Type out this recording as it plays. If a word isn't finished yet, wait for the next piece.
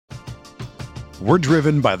We're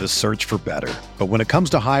driven by the search for better. But when it comes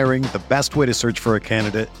to hiring, the best way to search for a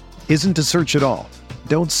candidate isn't to search at all.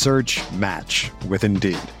 Don't search, match with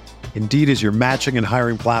Indeed. Indeed is your matching and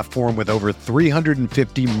hiring platform with over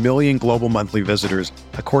 350 million global monthly visitors,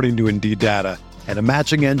 according to Indeed data, and a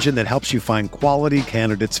matching engine that helps you find quality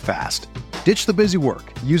candidates fast. Ditch the busy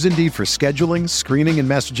work. Use Indeed for scheduling, screening, and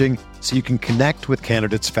messaging so you can connect with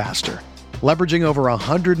candidates faster. Leveraging over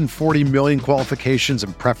 140 million qualifications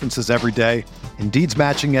and preferences every day, Indeed's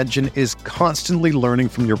matching engine is constantly learning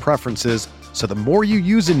from your preferences, so the more you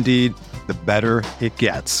use Indeed, the better it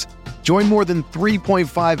gets. Join more than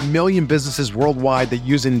 3.5 million businesses worldwide that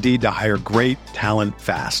use Indeed to hire great talent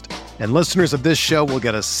fast. And listeners of this show will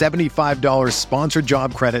get a $75 sponsored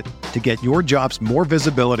job credit to get your jobs more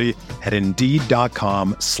visibility at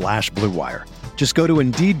Indeed.com/Blue Wire. Just go to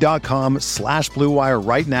Indeed.com/Blue Wire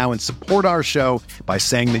right now and support our show by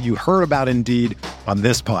saying that you heard about Indeed on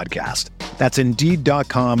this podcast. That's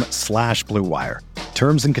Indeed.com/Blue Wire.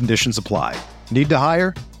 Terms and conditions apply. Need to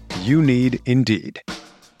hire? You need Indeed.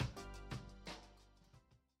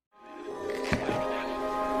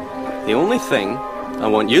 The only thing I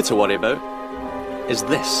want you to worry about is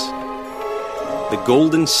this. The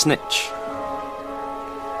golden snitch.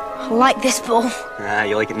 I like this ball.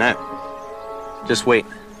 You like it now. Just wait.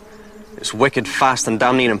 It's wicked fast and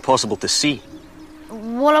damn near impossible to see.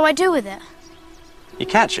 What do I do with it? You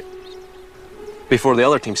catch it. Before the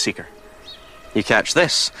other team seeker. You catch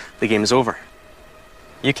this, the game's over.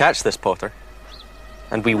 You catch this, Potter,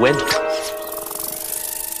 and we win.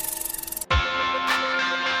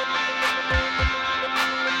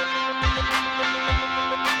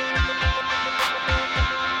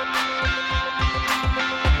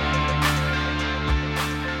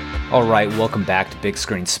 All right, welcome back to Big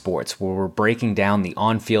Screen Sports, where we're breaking down the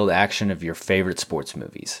on-field action of your favorite sports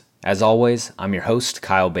movies. As always, I'm your host,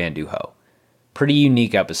 Kyle Banduho. Pretty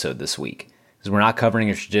unique episode this week, as we're not covering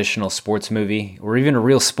a traditional sports movie, or even a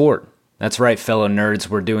real sport. That's right, fellow nerds,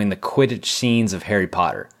 we're doing the Quidditch scenes of Harry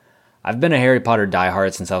Potter. I've been a Harry Potter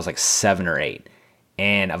diehard since I was like 7 or 8,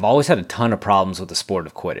 and I've always had a ton of problems with the sport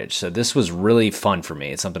of Quidditch, so this was really fun for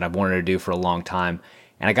me. It's something I've wanted to do for a long time,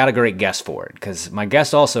 and I got a great guest for it, because my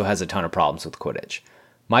guest also has a ton of problems with Quidditch.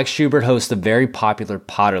 Mike Schubert hosts the very popular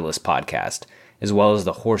Potterless podcast, as well as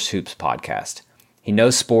the Horse Hoops podcast. He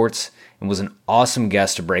knows sports and was an awesome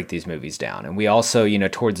guest to break these movies down. And we also,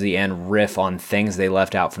 towards the end, riff on things they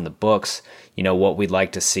left out from the books, what we'd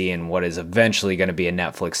like to see and what is eventually going to be a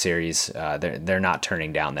Netflix series. They're not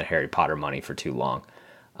turning down that Harry Potter money for too long.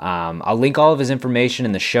 I'll link all of his information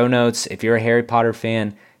in the show notes. If you're a Harry Potter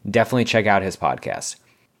fan, definitely check out his podcast.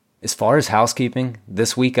 As far as housekeeping,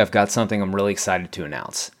 this week I've got something I'm really excited to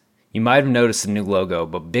announce. You might have noticed the new logo,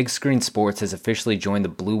 but Big Screen Sports has officially joined the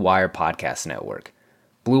Blue Wire Podcast Network.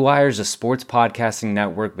 Blue Wire is a sports podcasting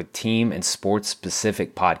network with team and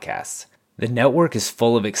sports-specific podcasts. The network is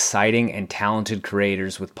full of exciting and talented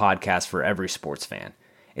creators with podcasts for every sports fan.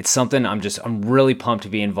 It's something I'm really pumped to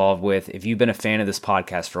be involved with. If you've been a fan of this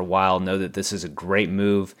podcast for a while, know that this is a great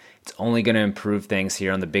move. It's only going to improve things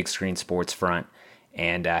here on the Big Screen Sports front.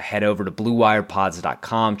 And head over to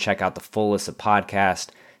BlueWirePods.com, check out the full list of podcasts,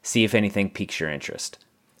 see if anything piques your interest.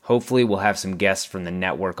 Hopefully we'll have some guests from the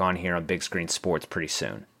network on here on Big Screen Sports pretty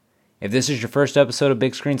soon. If this is your first episode of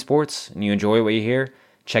Big Screen Sports and you enjoy what you hear,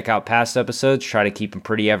 check out past episodes, try to keep them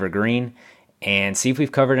pretty evergreen, and see if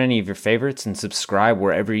we've covered any of your favorites and subscribe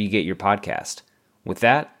wherever you get your podcast. With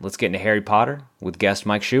that, let's get into Harry Potter with guest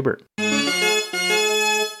Mike Schubert.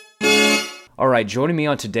 All right, joining me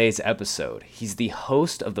on today's episode, he's the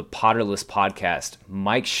host of the Potterless podcast,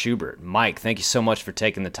 Mike Schubert. Mike, thank you so much for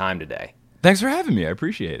taking the time today. Thanks for having me. I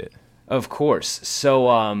appreciate it. Of course.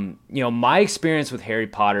 So, my experience with Harry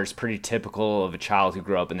Potter is pretty typical of a child who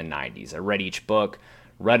grew up in the 90s. I read each book,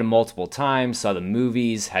 read them multiple times, saw the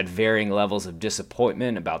movies, had varying levels of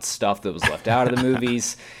disappointment about stuff that was left out of the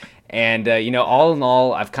movies. And, all in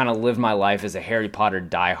all, I've kind of lived my life as a Harry Potter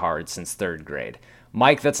diehard since 3rd grade.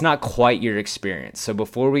 Mike, that's not quite your experience. So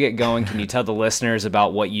before we get going, can you tell the listeners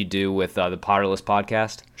about what you do with the Potterless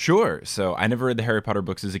podcast? Sure. So I never read the Harry Potter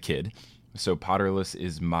books as a kid. So Potterless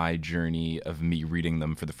is my journey of me reading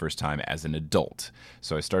them for the first time as an adult.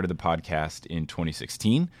 So I started the podcast in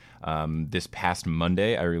 2016. This past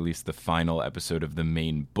Monday, I released the final episode of the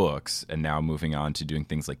main books, and now moving on to doing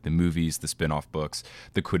things like the movies, the spin-off books,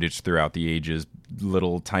 the Quidditch Throughout the Ages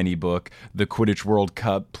little tiny book, the Quidditch World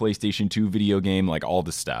Cup, PlayStation 2 video game, like all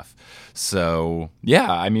the stuff. So yeah,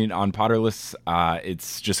 I mean, on Potterless,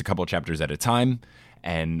 it's just a couple chapters at a time.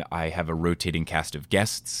 and I have a rotating cast of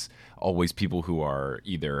guests, always people who are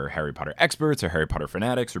either Harry Potter experts or Harry Potter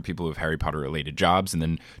fanatics or people who have Harry Potter related jobs, and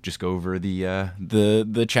then just go over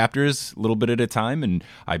the chapters a little bit at a time, and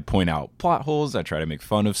I point out plot holes, I try to make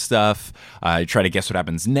fun of stuff, I try to guess what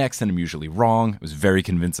happens next, and I'm usually wrong. I was very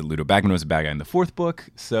convinced that Ludo Bagman was a bad guy in the 4th book,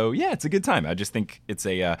 so yeah, it's a good time. I just think it's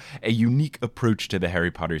a unique approach to the Harry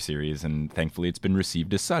Potter series, and thankfully it's been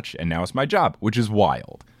received as such, and now it's my job, which is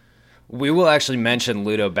wild. We will actually mention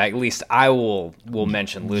Ludo Bagman. At least I will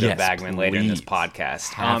mention Ludo Bagman later in this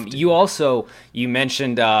podcast. You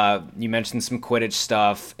mentioned some Quidditch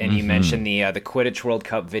stuff, and you mentioned the Quidditch World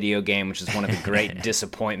Cup video game, which is one of the great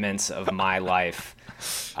disappointments of my life,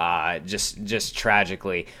 just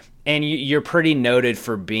tragically. And you're pretty noted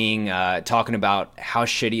for being talking about how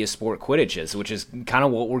shitty a sport Quidditch is, which is kind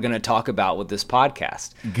of what we're going to talk about with this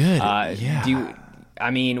podcast. Good. Yeah.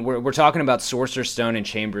 We're talking about Sorcerer's Stone and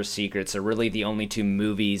Chamber of Secrets are really the only 2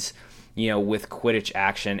 movies, with Quidditch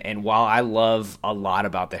action. And while I love a lot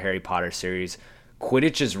about the Harry Potter series,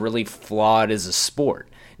 Quidditch is really flawed as a sport.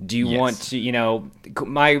 Do you want to,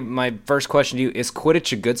 my first question to you, is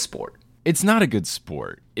Quidditch a good sport? It's not a good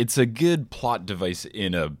sport. It's a good plot device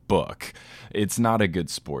in a book. It's not a good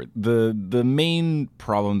sport. The main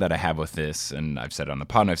problem that I have with this, and I've said it on the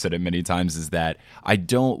pod and I've said it many times, is that I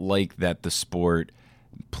don't like that the sport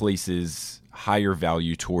places higher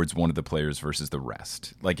value towards one of the players versus the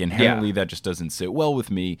rest. Like inherently that just doesn't sit well with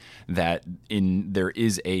me, that there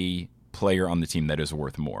is a player on the team that is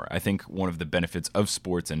worth more. I think one of the benefits of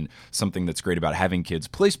sports, and something that's great about having kids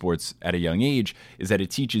play sports at a young age, is that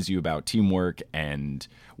it teaches you about teamwork and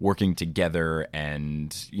working together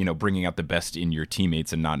and, bringing out the best in your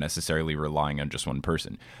teammates and not necessarily relying on just one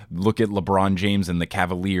person. Look at LeBron James and the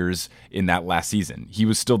Cavaliers in that last season. He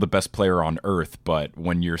was still the best player on earth, but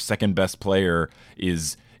when your second best player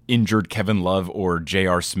is injured Kevin Love or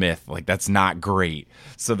J.R. Smith, that's not great.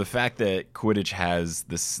 So the fact that Quidditch has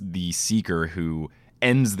the Seeker who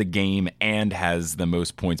ends the game and has the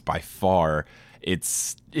most points by far, it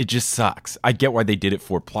just sucks. I get why they did it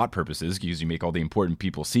for plot purposes, because you make all the important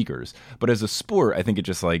people Seekers, but as a sport, I think it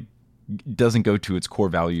just doesn't go to its core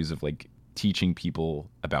values of teaching people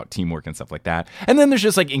about teamwork and stuff like that. And then there's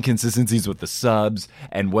just inconsistencies with the subs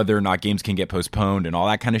and whether or not games can get postponed and all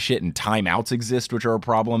that kind of shit, and timeouts exist, which are a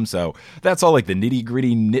problem. So that's all the nitty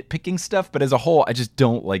gritty nitpicking stuff. But as a whole, I just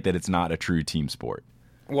don't like that it's not a true team sport.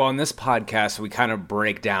 Well, in this podcast, we kind of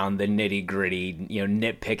break down the nitty-gritty,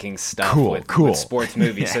 nitpicking stuff with sports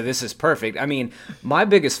movies, yeah. So this is perfect. My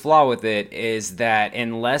biggest flaw with it is that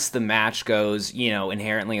unless the match goes,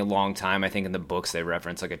 inherently a long time, I think in the books they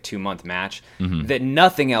reference a 2-month match, that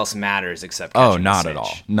nothing else matters except catching the snitch. At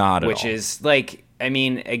all. Not at all. Which is,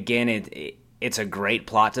 again, it's a great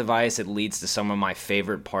plot device. It leads to some of my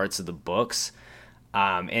favorite parts of the books.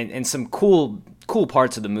 And some cool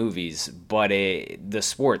parts of the movies, but the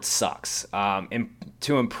sport sucks. And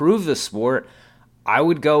to improve the sport, I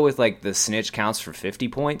would go with the snitch counts for 50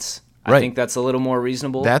 points. Right. I think that's a little more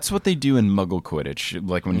reasonable. That's what they do in Muggle Quidditch,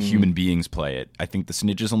 when human beings play it. I think the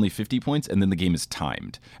snitch is only 50 points, and then the game is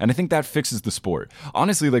timed. And I think that fixes the sport.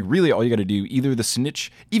 Honestly, really all you got to do, either the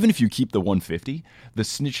snitch, even if you keep the 150, the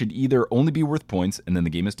snitch should either only be worth points, and then the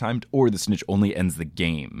game is timed, or the snitch only ends the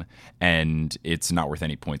game, and it's not worth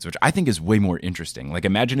any points, which I think is way more interesting.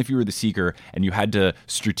 Imagine if you were the Seeker, and you had to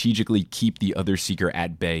strategically keep the other Seeker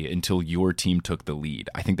at bay until your team took the lead.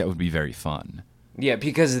 I think that would be very fun. Yeah,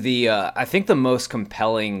 because I think the most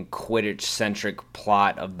compelling Quidditch-centric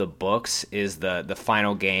plot of the books is the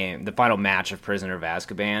final game, the final match of Prisoner of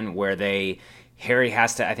Azkaban, where Harry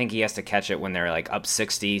has to catch it when they're up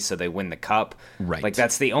 60, so they win the cup. Right.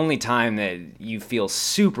 That's the only time that you feel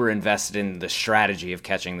super invested in the strategy of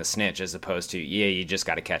catching the snitch, as opposed to, you just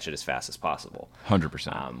got to catch it as fast as possible.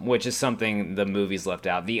 100%. Which is something the movies left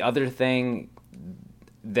out. The other thing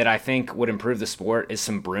that I think would improve the sport is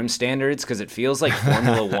some broom standards, because it feels like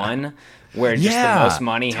Formula One, where just the most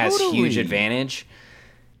money has huge advantage.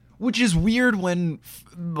 Which is weird when,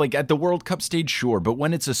 at the World Cup stage, sure, but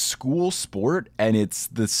when it's a school sport and it's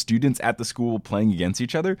the students at the school playing against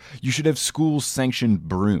each other, you should have school-sanctioned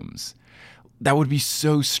brooms. That would be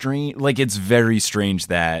so strange. It's very strange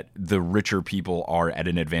that the richer people are at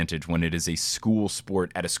an advantage when it is a school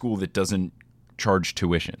sport at a school that doesn't charge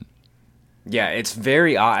tuition. Yeah, it's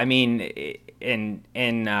very odd. It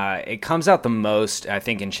comes out the most, I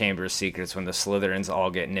think, in Chamber of Secrets when the Slytherins all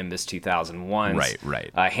get Nimbus 2001s.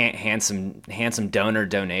 Right. Handsome donor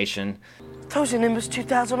donation. Those are Nimbus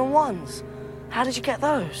 2001s. How did you get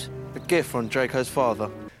those? A gift from Draco's father.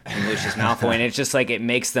 And Lucius Malfoy, and it's just it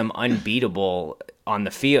makes them unbeatable on the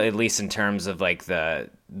field, at least in terms of the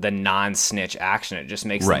the non-snitch action. It just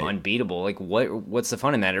makes them unbeatable. Like what's the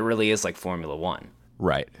fun in that? It really is like Formula One.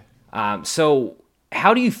 Right. So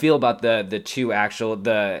how do you feel about the two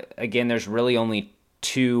again, there's really only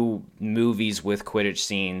 2 movies with Quidditch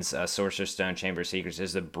scenes, Sorcerer's Stone, Chamber of Secrets.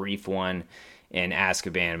 There's the brief one in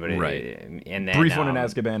Azkaban, but and then brief one in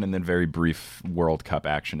Azkaban, and then very brief World Cup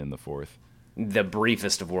action in the 4th. The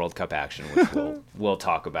briefest of World Cup action, which we'll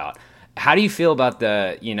talk about. How do you feel about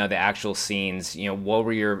the actual scenes? What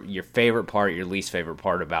were your favorite part, your least favorite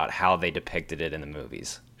part about how they depicted it in the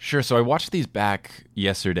movies? Sure. So I watched these back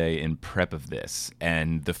yesterday in prep of this,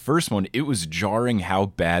 and the first one, it was jarring how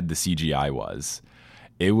bad the CGI was.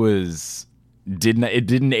 It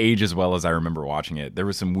didn't age as well as I remember watching it. There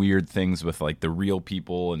were some weird things with like the real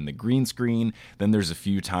people and the green screen. Then there's a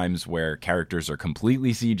few times where characters are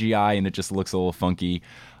completely CGI and it just looks a little funky.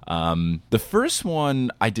 The first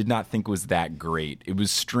one I did not think was that great. It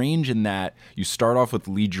was strange in that you start off with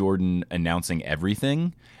Lee Jordan announcing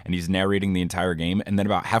everything and he's narrating the entire game, and then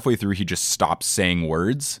about halfway through he just stops saying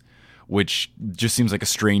words, which just seems like a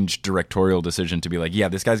strange directorial decision to be like, yeah,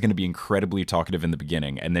 this guy's going to be incredibly talkative in the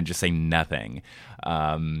beginning and then just say nothing.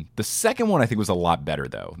 The second one I think was a lot better,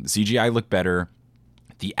 though. The CGI looked better.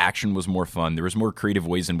 The action was more fun. There was more creative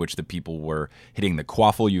ways in which the people were hitting the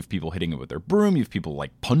quaffle. You have people hitting it with their broom. You have people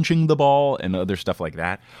like punching the ball and other stuff like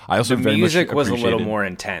that. I also the music was a little more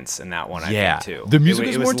intense in that one. I think too. The music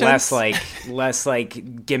was more intense. less like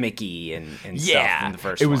gimmicky and stuff in the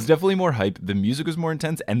first one. It was definitely more hype. The music was more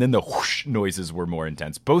intense, and then the whoosh noises were more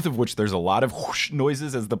intense. Both of which there's a lot of whoosh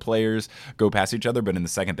noises as the players go past each other. But in the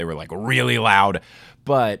second, they were like really loud.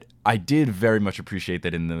 But I did very much appreciate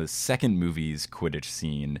that in the second movie's Quidditch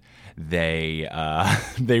scene, the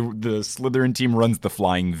Slytherin team runs the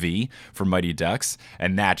flying V for Mighty Ducks,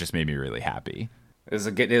 and that just made me really happy. It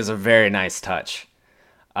was a very nice touch.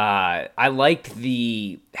 I liked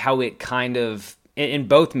how it kind of in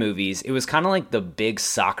both movies. It was kind of like the big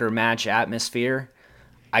soccer match atmosphere.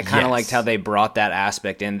 I kind of liked how they brought that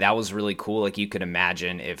aspect in. That was really cool. Like you could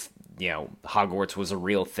imagine if Hogwarts was a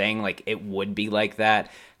real thing, like it would be like that.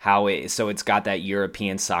 So it's got that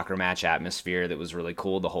European soccer match atmosphere that was really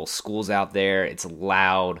cool. The whole school's out there. It's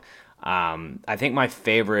loud. I think my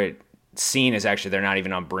favorite scene is actually, they're not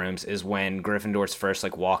even on brooms, is when Gryffindor's first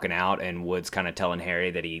like walking out and Wood's kind of telling Harry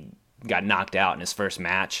that he got knocked out in his first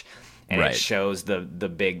match, and it shows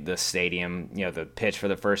the stadium, the pitch for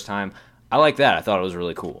the first time. I like that. I thought it was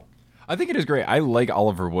really cool. I think it is great. I like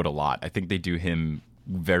Oliver Wood a lot. I think they do him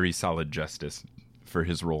very solid justice for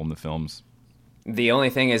his role in the films. The only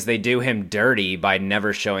thing is they do him dirty by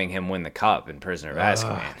never showing him win the cup in Prisoner of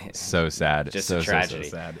Azkaban. So sad. Just a tragedy. So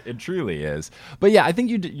sad. It truly is. But yeah, I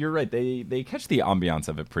think you're right. They catch the ambiance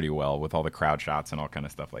of it pretty well with all the crowd shots and all kind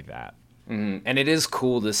of stuff like that. Mm-hmm. And it is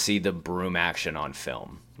cool to see the broom action on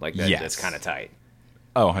film. Like that, that's kind of tight.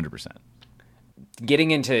 Oh, 100%. Getting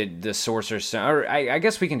into the Sorcerer's Stone, or I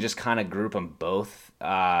guess we can just kind of group them both.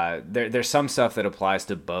 There's some stuff that applies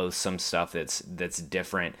to both, some stuff that's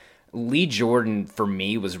different. Lee Jordan, for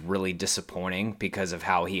me, was really disappointing because of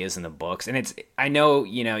how he is in the books. And I know,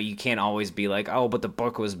 you can't always be like, oh, but the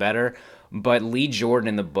book was better. But Lee Jordan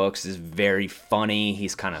in the books is very funny.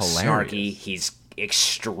 He's kind of snarky. He's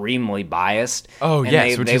extremely biased. Oh, and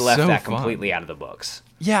yes, they left that completely out of the books.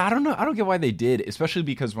 Yeah, I don't know. I don't get why they did, especially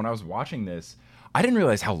because when I was watching this, I didn't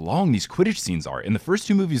realize how long these Quidditch scenes are. In the first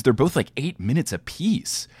 2 movies, they're both like 8 minutes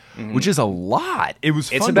apiece, which is a lot. It was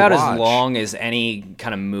fun to watch. It's about as long as any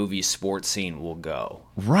kind of movie sports scene will go.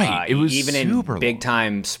 Right. It was even super in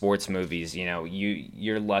big-time sports movies,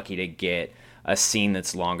 you're lucky to get a scene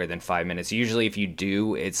that's longer than 5 minutes. Usually if you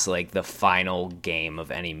do, it's like the final game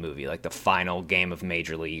of any movie, like the final game of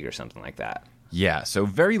Major League or something like that. Yeah, so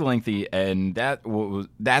very lengthy, and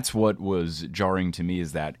that's what was jarring to me,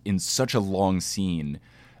 is that in such a long scene,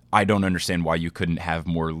 I don't understand why you couldn't have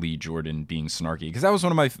more Lee Jordan being snarky. Because that was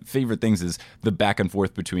one of my favorite things, is the back and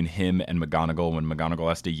forth between him and McGonagall, when McGonagall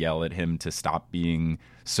has to yell at him to stop being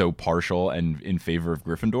so partial and in favor of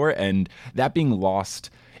Gryffindor, and that being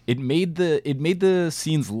lost. It made the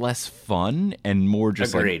scenes less fun and more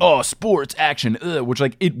just Agreed. like, oh, sports, action, which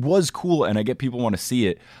like it was cool, and I get people want to see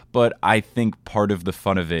it, but I think part of the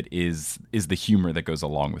fun of it is the humor that goes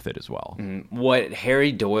along with it as well. What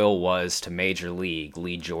Harry Doyle was to Major League,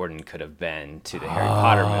 Lee Jordan could have been to the Harry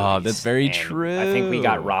Potter movies. Oh, that's very true. I think we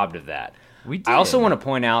got robbed of that. We did. I also want to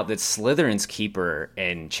point out that Slytherin's keeper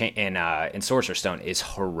in Sorcerer's Stone is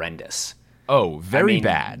horrendous. Oh, very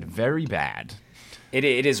bad. Very bad.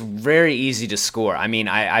 It is very easy to score. I mean,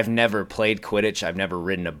 I've never played Quidditch. I've never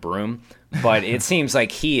ridden a broom. But it seems like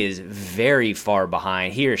he is very far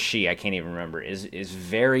behind. He or she, I can't even remember, is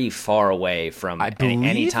very far away from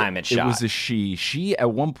any time it's shot. It was a she. She,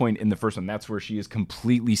 at one point in the first one, that's where she is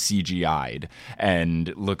completely CGI'd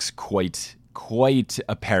and looks quite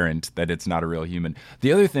apparent that it's not a real human.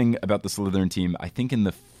 The other thing about the Slytherin team, I think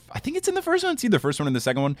it's in the first one. It's either the first one or the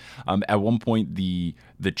second one. At one point, the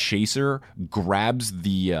chaser grabs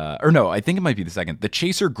I think it might be the second. The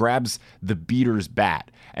chaser grabs the beater's bat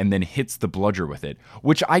and then hits the bludger with it,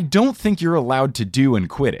 which I don't think you're allowed to do in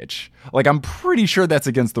Quidditch. Like, I'm pretty sure that's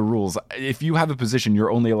against the rules. If you have a position, you're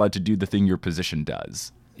only allowed to do the thing your position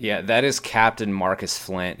does. Yeah, that is Captain Marcus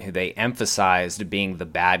Flint, who they emphasized being the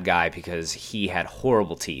bad guy because he had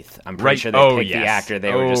horrible teeth. I'm pretty sure they picked the actor.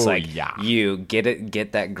 They were just like, you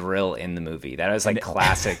get that grill in the movie. That was like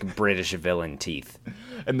classic British villain teeth.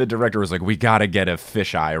 And the director was like, we got to get a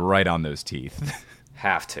fisheye right on those teeth.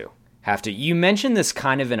 Have to. You mentioned this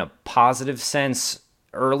kind of in a positive sense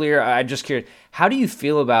earlier. I'm just curious, how do you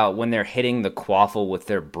feel about when they're hitting the quaffle with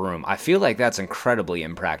their broom? I feel like that's incredibly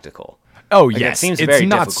impractical. Oh, like, yes. It's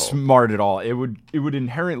not difficult. Smart at all. It would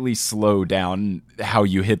inherently slow down how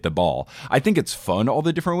you hit the ball. I think it's fun, all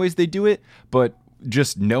the different ways they do it, but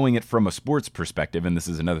just knowing it from a sports perspective, and this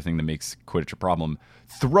is another thing that makes Quidditch a problem,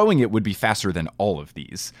 throwing it would be faster than all of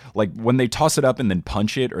these. Like, when they toss it up and then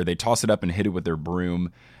punch it, or they toss it up and hit it with their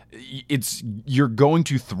broom, you're going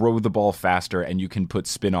to throw the ball faster, and you can put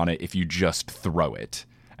spin on it if you just throw it.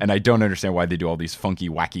 And I don't understand why they do all these funky,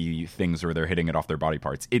 wacky things where they're hitting it off their body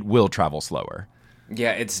parts. It will travel slower.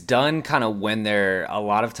 Yeah, it's done kind of when a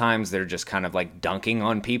lot of times they're just kind of like dunking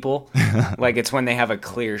on people. Like, it's when they have a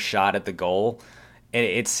clear shot at the goal.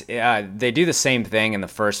 They do the same thing in the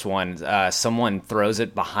first one. Someone throws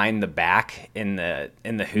it behind the back in the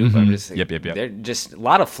hoop. Mm-hmm. Yep. They're just a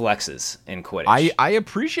lot of flexes in Quidditch. I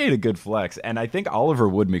appreciate a good flex, and I think Oliver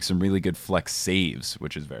Wood makes some really good flex saves,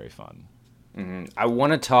 which is very fun. Mm-hmm. I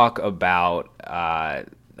want to talk about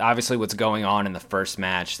obviously what's going on in the first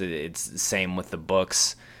match. It's the same with the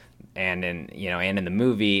books, and in the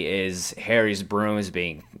movie is Harry's broom is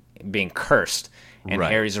being cursed, and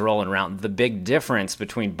right. Harry's rolling around. The big difference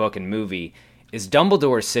between book and movie is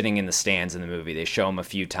Dumbledore sitting in the stands in the movie. They show him a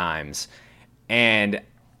few times, and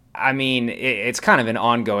I mean it's kind of an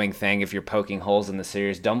ongoing thing. If you're poking holes in the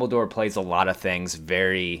series, Dumbledore plays a lot of things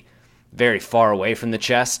very, very far away from the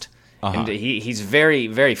chest. And he's very,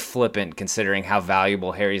 very flippant considering how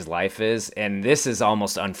valuable Harry's life is. And this is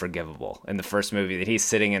almost unforgivable in the first movie that he's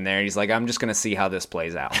sitting in there. And he's like, I'm just going to see how this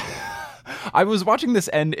plays out. I was watching this,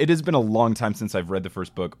 and it has been a long time since I've read the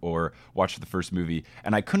first book or watched the first movie,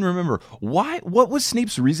 and I couldn't remember what was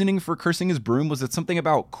Snape's reasoning for cursing his broom. Was it something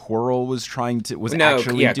about Quirrell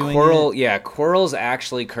doing it? Yeah, Quirrell's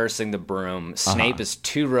actually cursing the broom. Snape is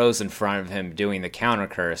 2 rows in front of him doing the counter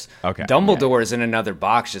curse. Okay, Dumbledore is in another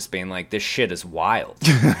box just being like, this shit is wild.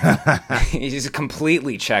 He's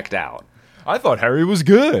completely checked out. I thought Harry was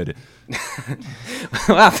good.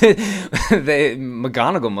 Wow,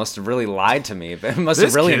 McGonagall must have really lied to me. It must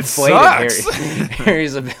have really inflated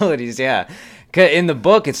Harry's abilities. Yeah, in the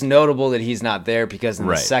book, it's notable that he's not there because in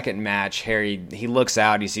the second match, Harry he looks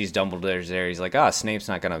out, he sees Dumbledore's there, he's like, "Oh, Snape's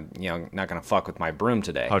not gonna fuck with my broom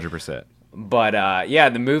today." 100%. But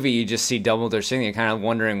the movie, you just see Dumbledore sitting there, kind of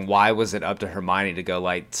wondering why was it up to Hermione to go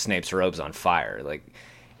light Snape's robes on fire, like.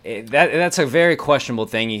 That's a very questionable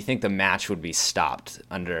thing. You think the match would be stopped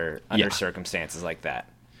under circumstances like that.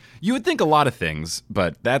 You would think a lot of things,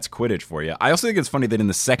 but that's Quidditch for you. I also think it's funny that in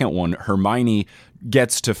the second one, Hermione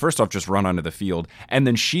gets to, first off, just run onto the field, and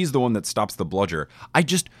then she's the one that stops the bludger. I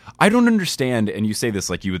don't understand, and you say this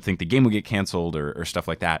like you would think the game would get canceled or stuff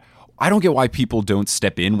like that. I don't get why people don't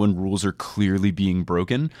step in when rules are clearly being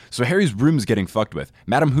broken. So Harry's broom is getting fucked with.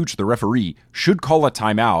 Madam Hooch, the referee, should call a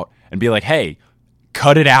timeout and be like, hey,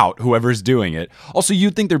 cut it out, whoever's doing it. Also,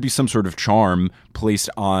 you'd think there'd be some sort of charm placed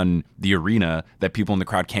on the arena that people in the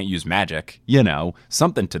crowd can't use magic.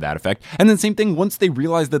 Something to that effect. And then same thing, once they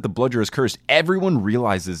realize that the bludger is cursed, everyone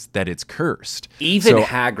realizes that it's cursed. Even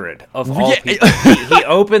Hagrid, of all people. He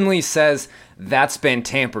openly says, that's been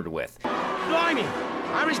tampered with. Blimey,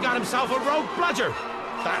 Harry's got himself a rogue bludger.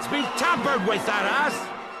 That's been tampered with, that has.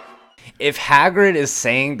 If Hagrid is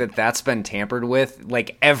saying that that's been tampered with,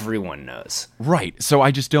 like, everyone knows. Right. So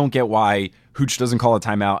I just don't get why Hooch doesn't call a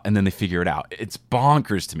timeout and then they figure it out. It's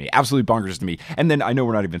bonkers to me. Absolutely bonkers to me. And then I know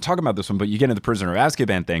we're not even talking about this one, but you get into the Prisoner of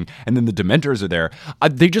Azkaban thing, and then the Dementors are there.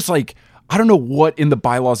 They just, like, I don't know what in the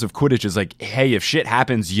bylaws of Quidditch is like, hey, if shit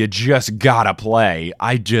happens, you just gotta play.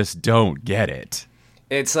 I just don't get it.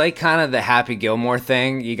 It's like kind of the Happy Gilmore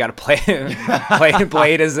thing. You got to play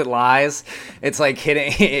it as it lies. It's like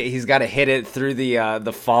he's got to hit it through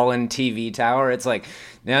the fallen TV tower. It's like,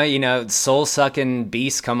 no, soul sucking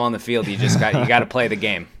beasts come on the field. You got to play the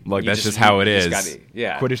game. Like that's just how it is.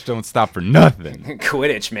 Yeah, Quidditch don't stop for nothing.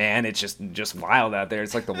 Quidditch, man, it's just wild out there.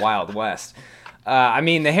 It's like the Wild West. I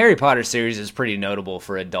mean, the Harry Potter series is pretty notable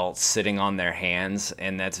for adults sitting on their hands,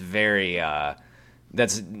 and that's very.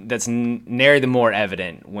 That's nary the more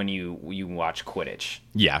evident when you watch Quidditch.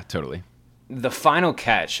 Yeah, totally. The final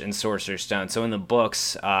catch in Sorcerer's Stone. So in the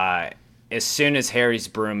books, as soon as Harry's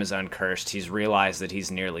broom is uncursed, he's realized that he's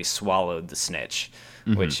nearly swallowed the snitch,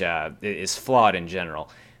 which is flawed in general.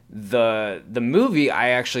 The movie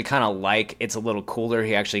I actually kind of like. It's a little cooler.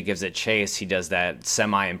 He actually gives it chase. He does that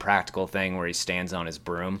semi-impractical thing where he stands on his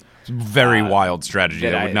broom. Very wild strategy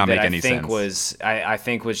that would not make any sense. I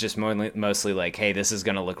think was just mostly like, hey, this is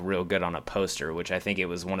going to look real good on a poster, which I think it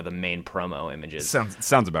was one of the main promo images.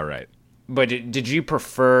 Sounds about right. But did you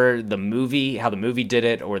prefer the movie, how the movie did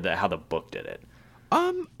it, or how the book did it?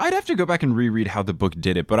 I'd have to go back and reread how the book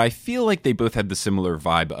did it, but I feel like they both had the similar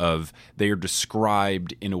vibe of they are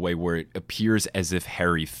described in a way where it appears as if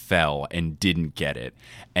Harry fell and didn't get it,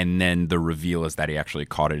 and then the reveal is that he actually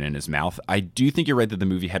caught it in his mouth. I do think you're right that the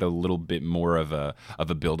movie had a little bit more of a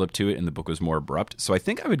build-up to it, and the book was more abrupt, so I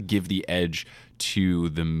think I would give the edge to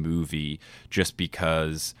the movie just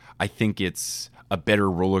because I think it's a better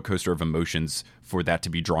roller coaster of emotions for that to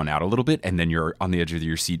be drawn out a little bit, and then you're on the edge of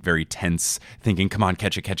your seat very tense, thinking, come on,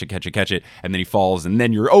 catch it, and then he falls, and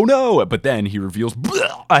then you're, oh no, but then he reveals,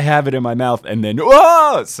 I have it in my mouth, and then,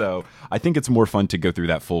 oh! So I think it's more fun to go through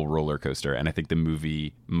that full roller coaster, and I think the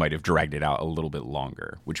movie might have dragged it out a little bit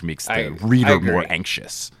longer, which makes the reader more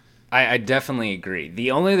anxious. I definitely agree.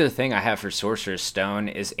 The only other thing I have for Sorcerer's Stone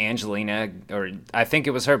is Angelina, or I think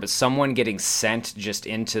it was her, but someone getting sent just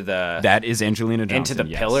into the... That is Angelina Johnson, into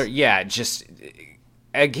the pillar. Yeah, just,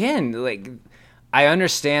 again, like, I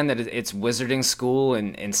understand that it's wizarding school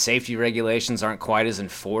and safety regulations aren't quite as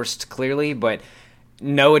enforced, clearly, but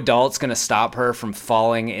no adult's going to stop her from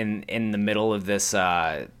falling in the middle of this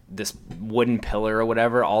wooden pillar or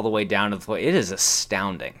whatever all the way down to the floor. It is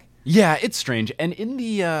astounding. Yeah, it's strange. And in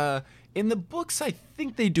the books, I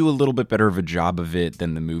think they do a little bit better of a job of it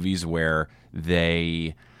than the movies, where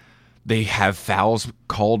they have fouls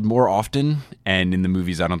called more often. And in the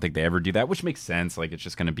movies, I don't think they ever do that, which makes sense. Like, it's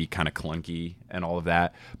just going to be kind of clunky and all of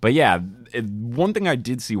that. But yeah, one thing I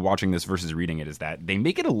did see watching this versus reading it is that they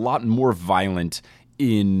make it a lot more violent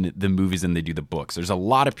in the movies than they do the books. There's a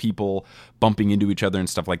lot of people bumping into each other and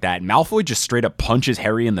stuff like that. Malfoy just straight up punches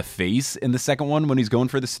Harry in the face in the second one when he's going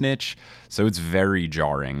for the snitch. So it's very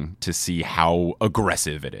jarring to see how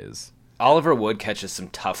aggressive it is. Oliver Wood catches some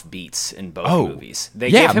tough beats in both movies. They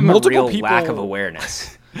give him a real lack of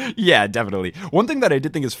awareness. Yeah, definitely. One thing that I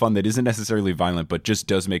did think is fun that isn't necessarily violent, but just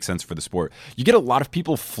does make sense for the sport. You get a lot of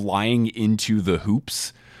people flying into the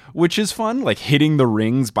hoops, which is fun, like hitting the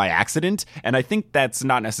rings by accident. And I think that's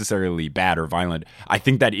not necessarily bad or violent. I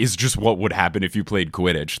think that is just what would happen if you played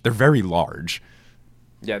Quidditch. They're very large.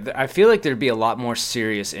 Yeah, I feel like there'd be a lot more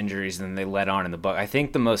serious injuries than they let on in the book. I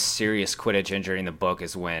think the most serious Quidditch injury in the book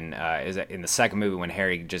is when, is in the second movie when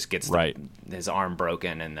Harry just gets his arm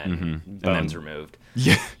broken and then bones removed.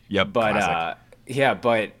 Yeah, yep. But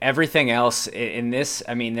but everything else in this,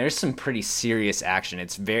 I mean, there's some pretty serious action.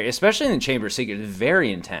 It's especially in the Chamber of Secrets,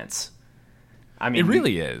 very intense. I mean, it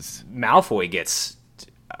really is. Malfoy gets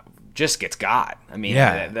got. I mean,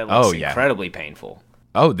 that looks incredibly painful.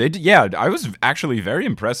 Oh, they did. Yeah, I was actually very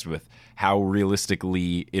impressed with how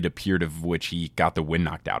realistically it appeared of which he got the wind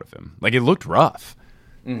knocked out of him. Like, it looked rough.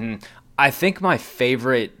 Mm-hmm. I think my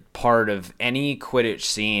favorite part of any Quidditch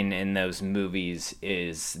scene in those movies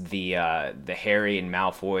is the Harry and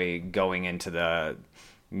Malfoy going into the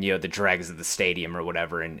dregs of the stadium or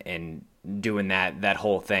whatever and doing that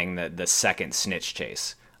whole thing, the second snitch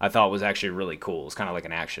chase. I thought was actually really cool. It's kind of like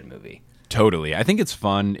an action movie. Totally. I think it's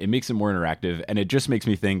fun. It makes it more interactive, and it just makes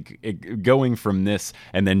me think going from this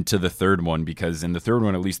and then to the third one, because in the third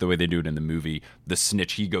one, at least the way they do it in the movie, the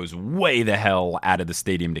snitch, he goes way the hell out of the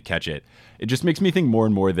stadium to catch it. It just makes me think more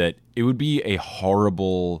and more that it would be a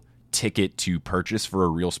horrible ticket to purchase for a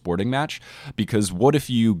real sporting match, because what if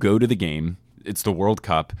you go to the game, it's the World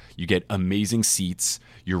Cup, you get amazing seats,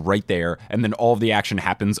 you're right there, and then all of the action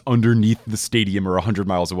happens underneath the stadium or 100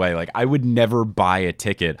 miles away. Like, I would never buy a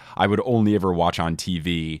ticket. I would only ever watch on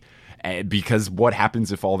TV, because what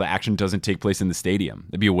happens if all the action doesn't take place in the stadium?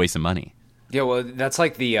 It'd be a waste of money. Yeah, well, that's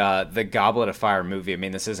like the Goblet of Fire movie. I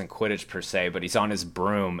mean, this isn't Quidditch per se, but he's on his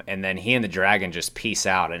broom, and then he and the dragon just peace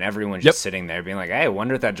out, and everyone's just sitting there being like, "Hey, I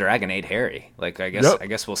wonder if that dragon ate Harry." Like, I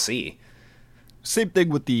guess we'll see. Same thing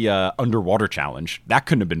with the underwater challenge. That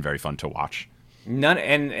couldn't have been very fun to watch. None,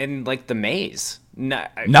 and like the maze.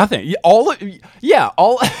 Nothing.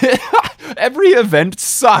 Every event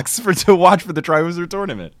sucks to watch for the Triwizard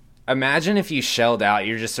Tournament. Imagine if you shelled out,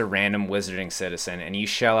 you're just a random wizarding citizen, and you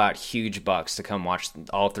shell out huge bucks to come watch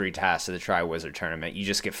all 3 tasks of the Triwizard Tournament. You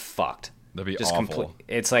just get fucked. That'd be just awful.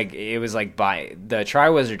 It's like, it was like the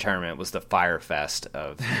Triwizard Tournament was the Fire Fest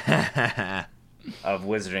of of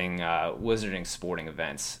wizarding sporting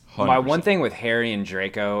events. 100%. My one thing with Harry and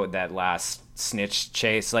Draco, that last snitch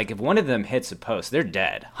chase, like if one of them hits a post, they're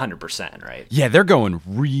dead, 100%, right? Yeah, they're going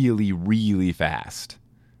really, really fast.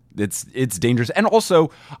 It's dangerous. And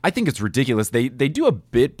also, I think it's ridiculous. They do a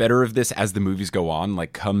bit better of this as the movies go on.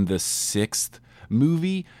 Like, come the 6th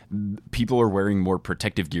movie, people are wearing more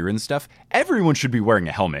protective gear and stuff. Everyone should be wearing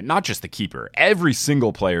a helmet, not just the keeper. Every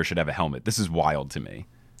single player should have a helmet. This is wild to me.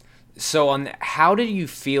 So how did you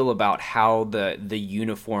feel about how the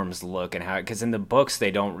uniforms look, and how, because in the books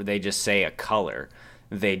they just say a color.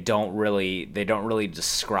 They don't really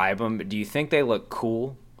describe them. Do you think they look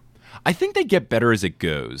cool? I think they get better as it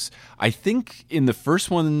goes. I think in the first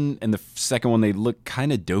one and the second one, they look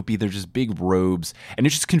kind of dopey. They're just big robes. And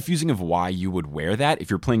it's just confusing of why you would wear that. If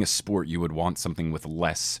you're playing a sport, you would want something with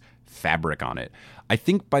less fabric on it. I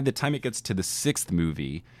think by the time it gets to the 6th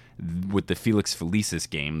movie, with the Felix Felicis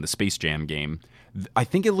game, the Space Jam game, I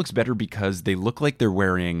think it looks better because they look like they're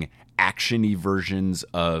wearing action-y versions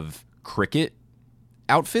of cricket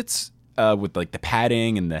outfits. With like the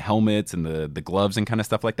padding and the helmets and the gloves and kind of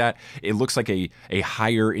stuff like that. It looks like a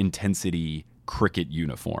higher intensity cricket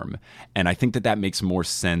uniform. And I think that makes more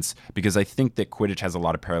sense because I think that Quidditch has a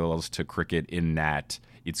lot of parallels to cricket in that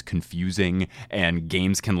it's confusing and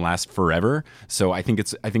games can last forever. So I think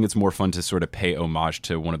it's more fun to sort of pay homage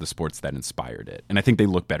to one of the sports that inspired it. And I think they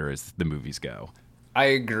look better as the movies go. I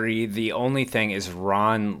agree. The only thing is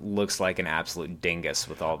Ron looks like an absolute dingus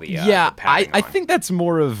with all the the padding I on. think that's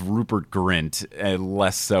more of Rupert Grint and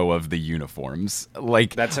less so of the uniforms.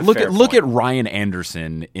 Like, that's a look fair at point. Ryan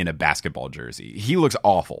Anderson in a basketball jersey. He looks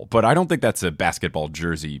awful, but I don't think that's a basketball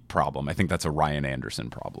jersey problem. I think that's a Ryan Anderson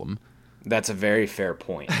problem. That's a very fair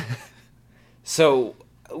point. So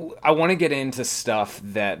I want to get into stuff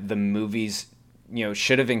that the movies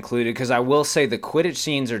should have included, because I will say the Quidditch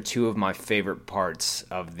scenes are 2 of my favorite parts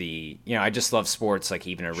of the, I just love sports, like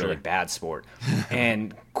even a really bad sport.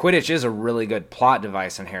 And Quidditch is a really good plot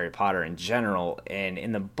device in Harry Potter in general. And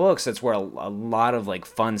in the books, that's where a lot of like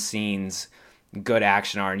fun scenes, good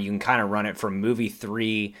action are. And you can kind of run it from movie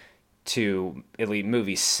 3 to at least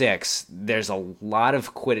movie 6. There's a lot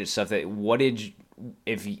of Quidditch stuff that, when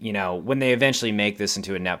they eventually make this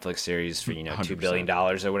into a Netflix series for, $2 billion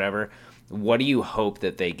or whatever, what do you hope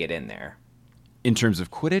that they get in there? In terms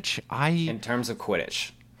of Quidditch, I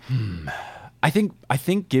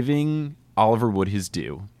think giving Oliver Wood his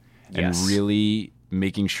due and really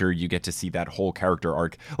making sure you get to see that whole character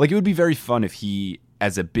arc. Like, it would be very fun if he,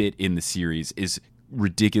 as a bit in the series, is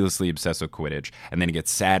ridiculously obsessed with Quidditch, and then he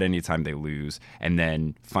gets sad anytime they lose, and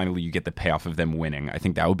then finally you get the payoff of them winning. I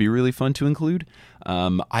think that would be really fun to include.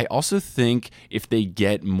 I also think if they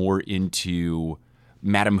get more into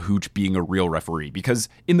Madam Hooch being a real referee, because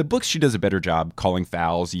in the books she does a better job calling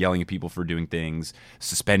fouls, yelling at people for doing things,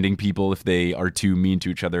 suspending people if they are too mean to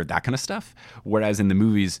each other, that kind of stuff. Whereas in the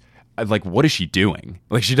movies, like, what is she doing?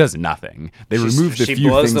 Like, she does nothing. They remove the few things that she does. She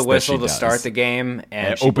blows the whistle to start the game,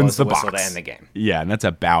 and she opens the whistle box to end the game. Yeah, and that's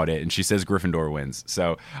about it. And she says Gryffindor wins.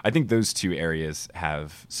 So I think those 2 areas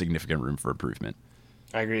have significant room for improvement.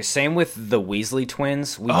 I agree. Same with the Weasley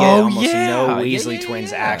twins. We get almost no Weasley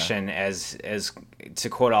twins action, as to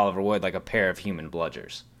quote Oliver Wood, like a pair of human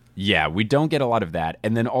bludgers. Yeah, we don't get a lot of that.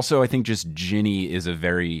 And then also I think just Ginny is a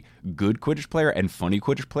very good Quidditch player and funny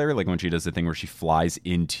Quidditch player. Like when she does the thing where she flies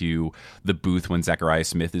into the booth when Zachariah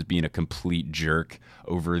Smith is being a complete jerk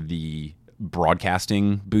over the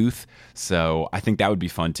broadcasting booth. So I think that would be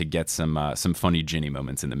fun to get some funny Ginny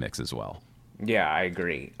moments in the mix as well. Yeah, I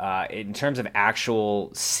agree. In terms of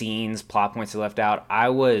actual scenes, plot points that left out,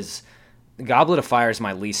 Goblet of Fire is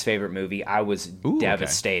my least favorite movie. I was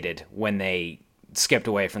devastated when they skipped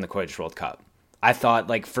away from the Quidditch World Cup. I thought,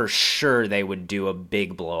 like, for sure they would do a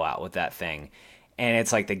big blowout with that thing. And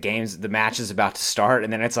it's like the match is about to start,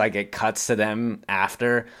 and then it's like it cuts to them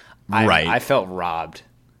after. I felt robbed.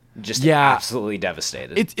 Just absolutely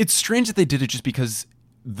devastated. It's strange that they did it just because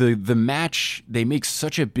the match, they make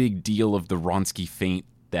such a big deal of the Wronski feint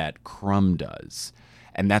that Krum does.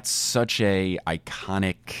 And that's such a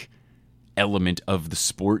iconic element of the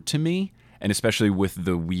sport to me, and especially with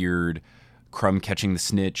the weird Crumb catching the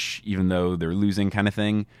snitch even though they're losing kind of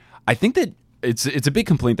thing. I think that it's a big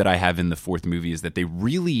complaint that I have in the fourth movie is that they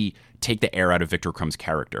really take the air out of Victor Crumb's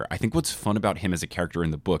character. I think what's fun about him as a character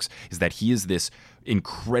in the books is that he is this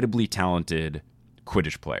incredibly talented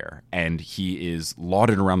Quidditch player, and he is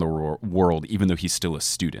lauded around the world even though he's still a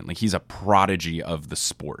student. Like, he's a prodigy of the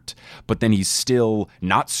sport, but then he's still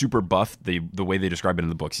not super buff the way they describe it in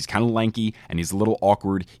the books. He's kind of lanky and he's a little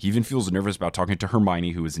awkward. He even feels nervous about talking to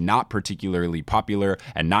Hermione, who is not particularly popular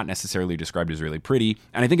and not necessarily described as really pretty.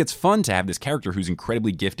 And I think it's fun to have this character who's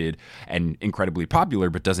incredibly gifted and incredibly popular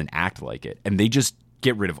but doesn't act like it, and they just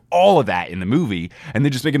get rid of all of that in the movie, and they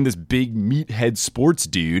just make him this big meathead sports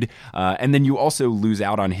dude. And then you also lose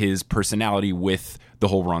out on his personality with the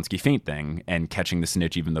whole Wronski feint thing and catching the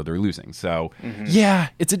snitch even though they're losing. So, yeah,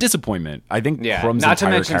 it's a disappointment. I think Crumb's not to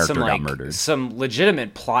entire mention character some, got murdered. Some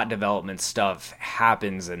legitimate plot development stuff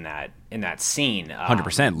happens in that scene.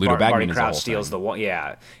 100%. Ludo Bagman Barty is the Crouch whole steals thing. the wall.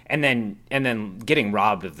 Yeah, and then getting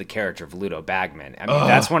robbed of the character of Ludo Bagman. I mean,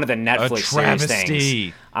 that's one of the Netflix series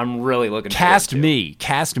things I'm really looking forward to.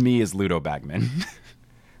 Cast me as Ludo Bagman.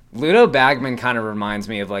 Ludo Bagman kind of reminds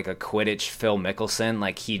me of like a Quidditch Phil Mickelson.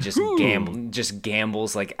 Like, he just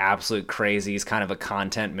gambles like absolute crazy. He's kind of a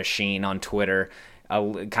content machine on Twitter.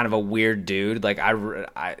 Kind of a weird dude. Like,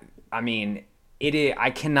 I mean,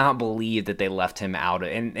 I cannot believe that they left him out.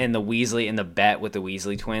 And the Weasley, in the bet with the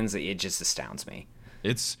Weasley twins, it just astounds me.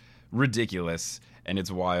 It's ridiculous and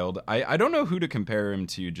it's wild. I don't know who to compare him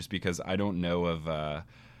to, just because I don't know of.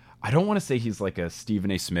 I don't want to say he's like a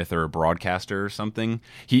Stephen A. Smith or a broadcaster or something.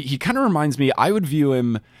 He kind of reminds me, I would view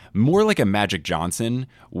him more like a Magic Johnson,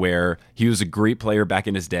 where he was a great player back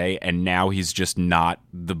in his day, and now he's just not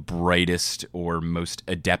the brightest or most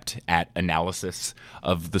adept at analysis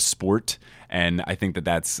of the sport. And I think that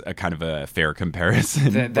that's a kind of a fair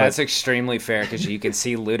comparison. That's extremely fair, because you can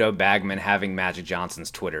see Ludo Bagman having Magic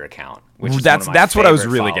Johnson's Twitter account, which is that's what I was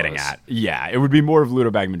really follows. getting at. Yeah, it would be more of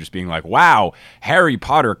Ludo Bagman just being like, "Wow, Harry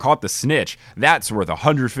Potter caught the snitch. That's worth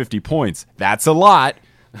 150 points. That's a lot."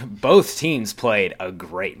 Both teams played a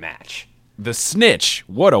great match. The snitch,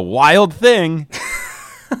 what a wild thing.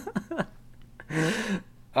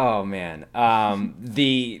 Oh man.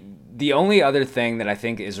 The only other thing that I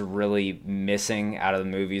think is really missing out of the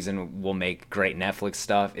movies and will make great Netflix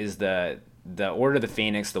stuff is the Order of the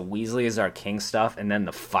Phoenix, the Weasley is our king stuff, and then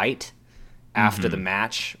the fight after the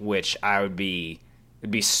match, which would be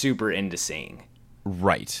super into seeing.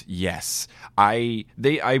 Right. Yes. I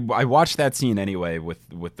watched that scene anyway with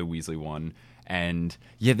the Weasley one, and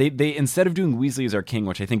yeah, they instead of doing Weasley as our king,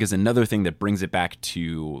 which I think is another thing that brings it back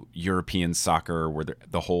to European soccer, where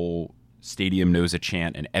the whole stadium knows a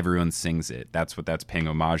chant and everyone sings it. That's what that's paying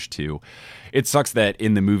homage to. It sucks that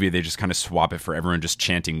in the movie they just kind of swap it for everyone just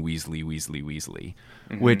chanting Weasley, Weasley, Weasley.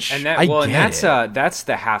 Which and that, that's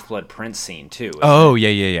the Half-Blood Prince scene too. Oh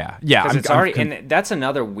yeah. Because it's already, and that's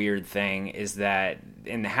another weird thing is that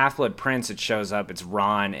in the Half-Blood Prince it shows up. It's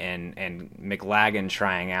Ron and McLaggen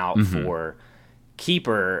trying out for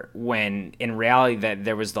Keeper, when in reality that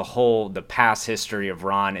there was the past history of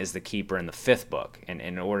Ron is the Keeper in the fifth book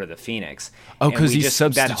in Order of the Phoenix. Oh, because he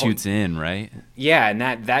substitutes in, right? Yeah, and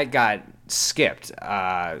that got skipped,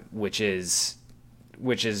 which is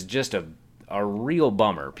just a real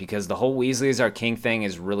bummer, because the whole Weasley is our king thing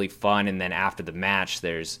is really fun, and then after the match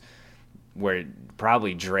there's where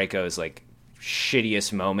probably Draco's like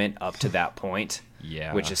shittiest moment up to that point,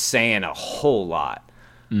 which is saying a whole lot.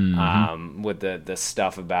 With the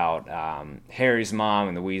stuff about Harry's mom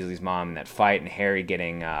and the Weasley's mom and that fight, and Harry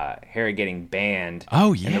getting banned.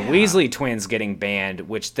 Oh yeah, and the Weasley twins getting banned,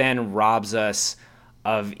 which then robs us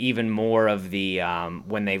of even more of the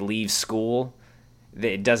when they leave school,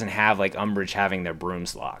 it doesn't have like Umbridge having their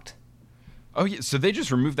brooms locked. Oh yeah, so they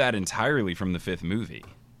just removed that entirely from the fifth movie.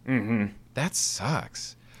 That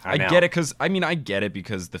sucks. I get it, because I get it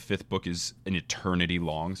because the fifth book is an eternity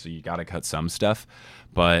long, so you got to cut some stuff.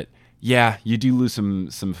 But yeah, you do lose some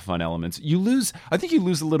fun elements. I think you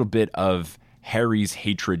lose a little bit of Harry's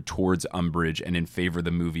hatred towards Umbridge, and in favor the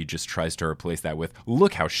movie just tries to replace that with,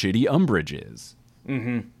 look how shitty Umbridge is.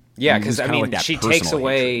 Yeah, because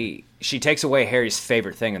she takes away Harry's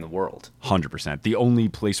favorite thing in the world. 100%. The only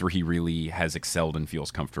place where he really has excelled and feels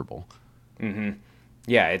comfortable.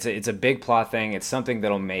 Yeah, it's a big plot thing. It's something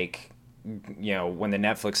that'll make, when the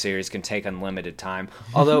Netflix series can take unlimited time.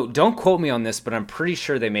 Although, don't quote me on this, but I'm pretty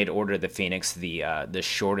sure they made Order of the Phoenix the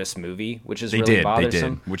shortest movie, which is really bothersome. They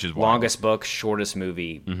did, which is wild. Longest book, shortest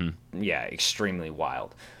movie. Yeah, extremely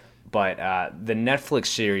wild. But the Netflix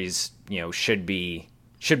series, should be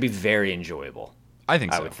should be very enjoyable. I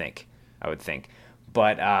think so. I would think.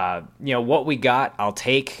 But what we got, I'll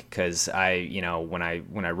take, because when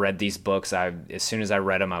I read these books, as soon as I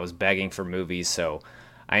read them, I was begging for movies. So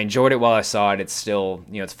I enjoyed it while I saw it. It's still,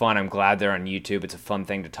 it's fun. I'm glad they're on YouTube. It's a fun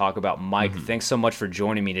thing to talk about. Mike, thanks so much for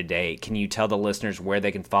joining me today. Can you tell the listeners where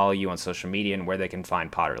they can follow you on social media and where they can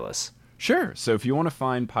find Potterless? Sure. So if you want to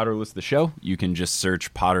find Potterless the show, you can just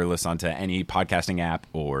search Potterless onto any podcasting app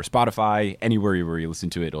or Spotify. Anywhere where you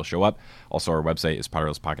listen to it, it'll show up. Also, our website is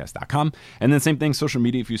potterlesspodcast.com. And then same thing, social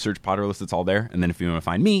media, if you search Potterless, it's all there. And then if you want to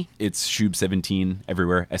find me, it's Schubes17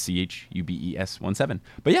 everywhere, SCHUBES17.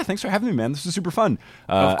 But yeah, thanks for having me, man. This was super fun.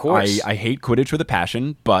 Of course. I hate Quidditch with a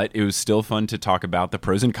passion, but it was still fun to talk about the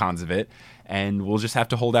pros and cons of it. And we'll just have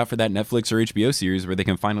to hold out for that Netflix or HBO series where they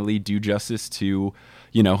can finally do justice to,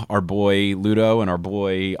 our boy Ludo and our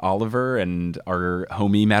boy Oliver and our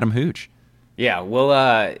homie Madam Hooch. Yeah,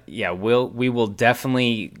 we will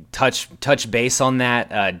definitely touch base on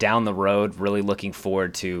that down the road. Really looking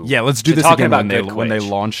forward to let's do this talking again about when they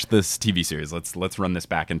launch this TV series. Let's run this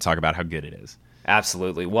back and talk about how good it is.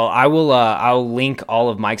 Absolutely. Well, I'll link all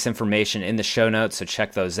of Mike's information in the show notes, so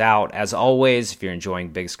check those out. As always, if you're enjoying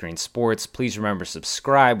Big Screen Sports, please remember to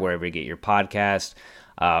subscribe wherever you get your podcast.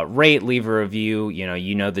 Rate, leave a review.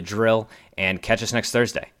 You know the drill, and catch us next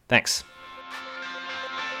Thursday. Thanks.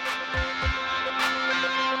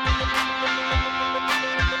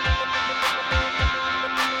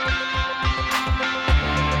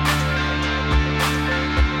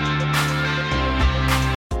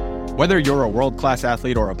 Whether you're a world-class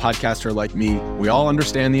athlete or a podcaster like me, we all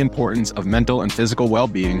understand the importance of mental and physical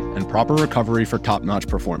well-being and proper recovery for top-notch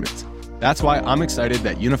performance. That's why I'm excited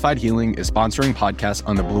that Unified Healing is sponsoring podcasts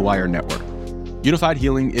on the Blue Wire Network. Unified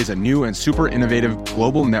Healing is a new and super innovative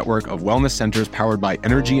global network of wellness centers powered by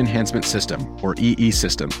Energy Enhancement System, or EE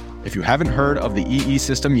System. If you haven't heard of the EE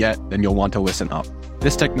System yet, then you'll want to listen up.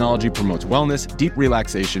 This technology promotes wellness, deep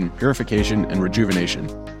relaxation, purification, and rejuvenation.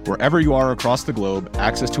 Wherever you are across the globe,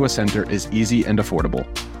 access to a center is easy and affordable.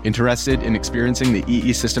 Interested in experiencing the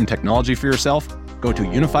EE System technology for yourself? Go to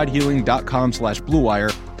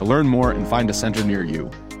unifiedhealing.com/bluewire to learn more and find a center near you.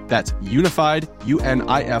 That's unified,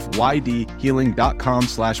 UNIFYD,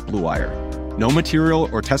 healing.com/bluewire. No material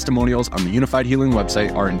or testimonials on the Unified Healing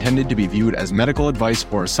website are intended to be viewed as medical advice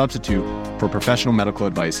or a substitute for professional medical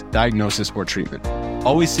advice, diagnosis, or treatment.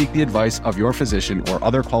 Always seek the advice of your physician or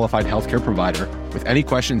other qualified healthcare provider with any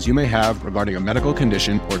questions you may have regarding a medical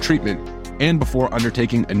condition or treatment and before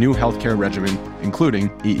undertaking a new healthcare regimen,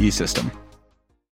 including EE System.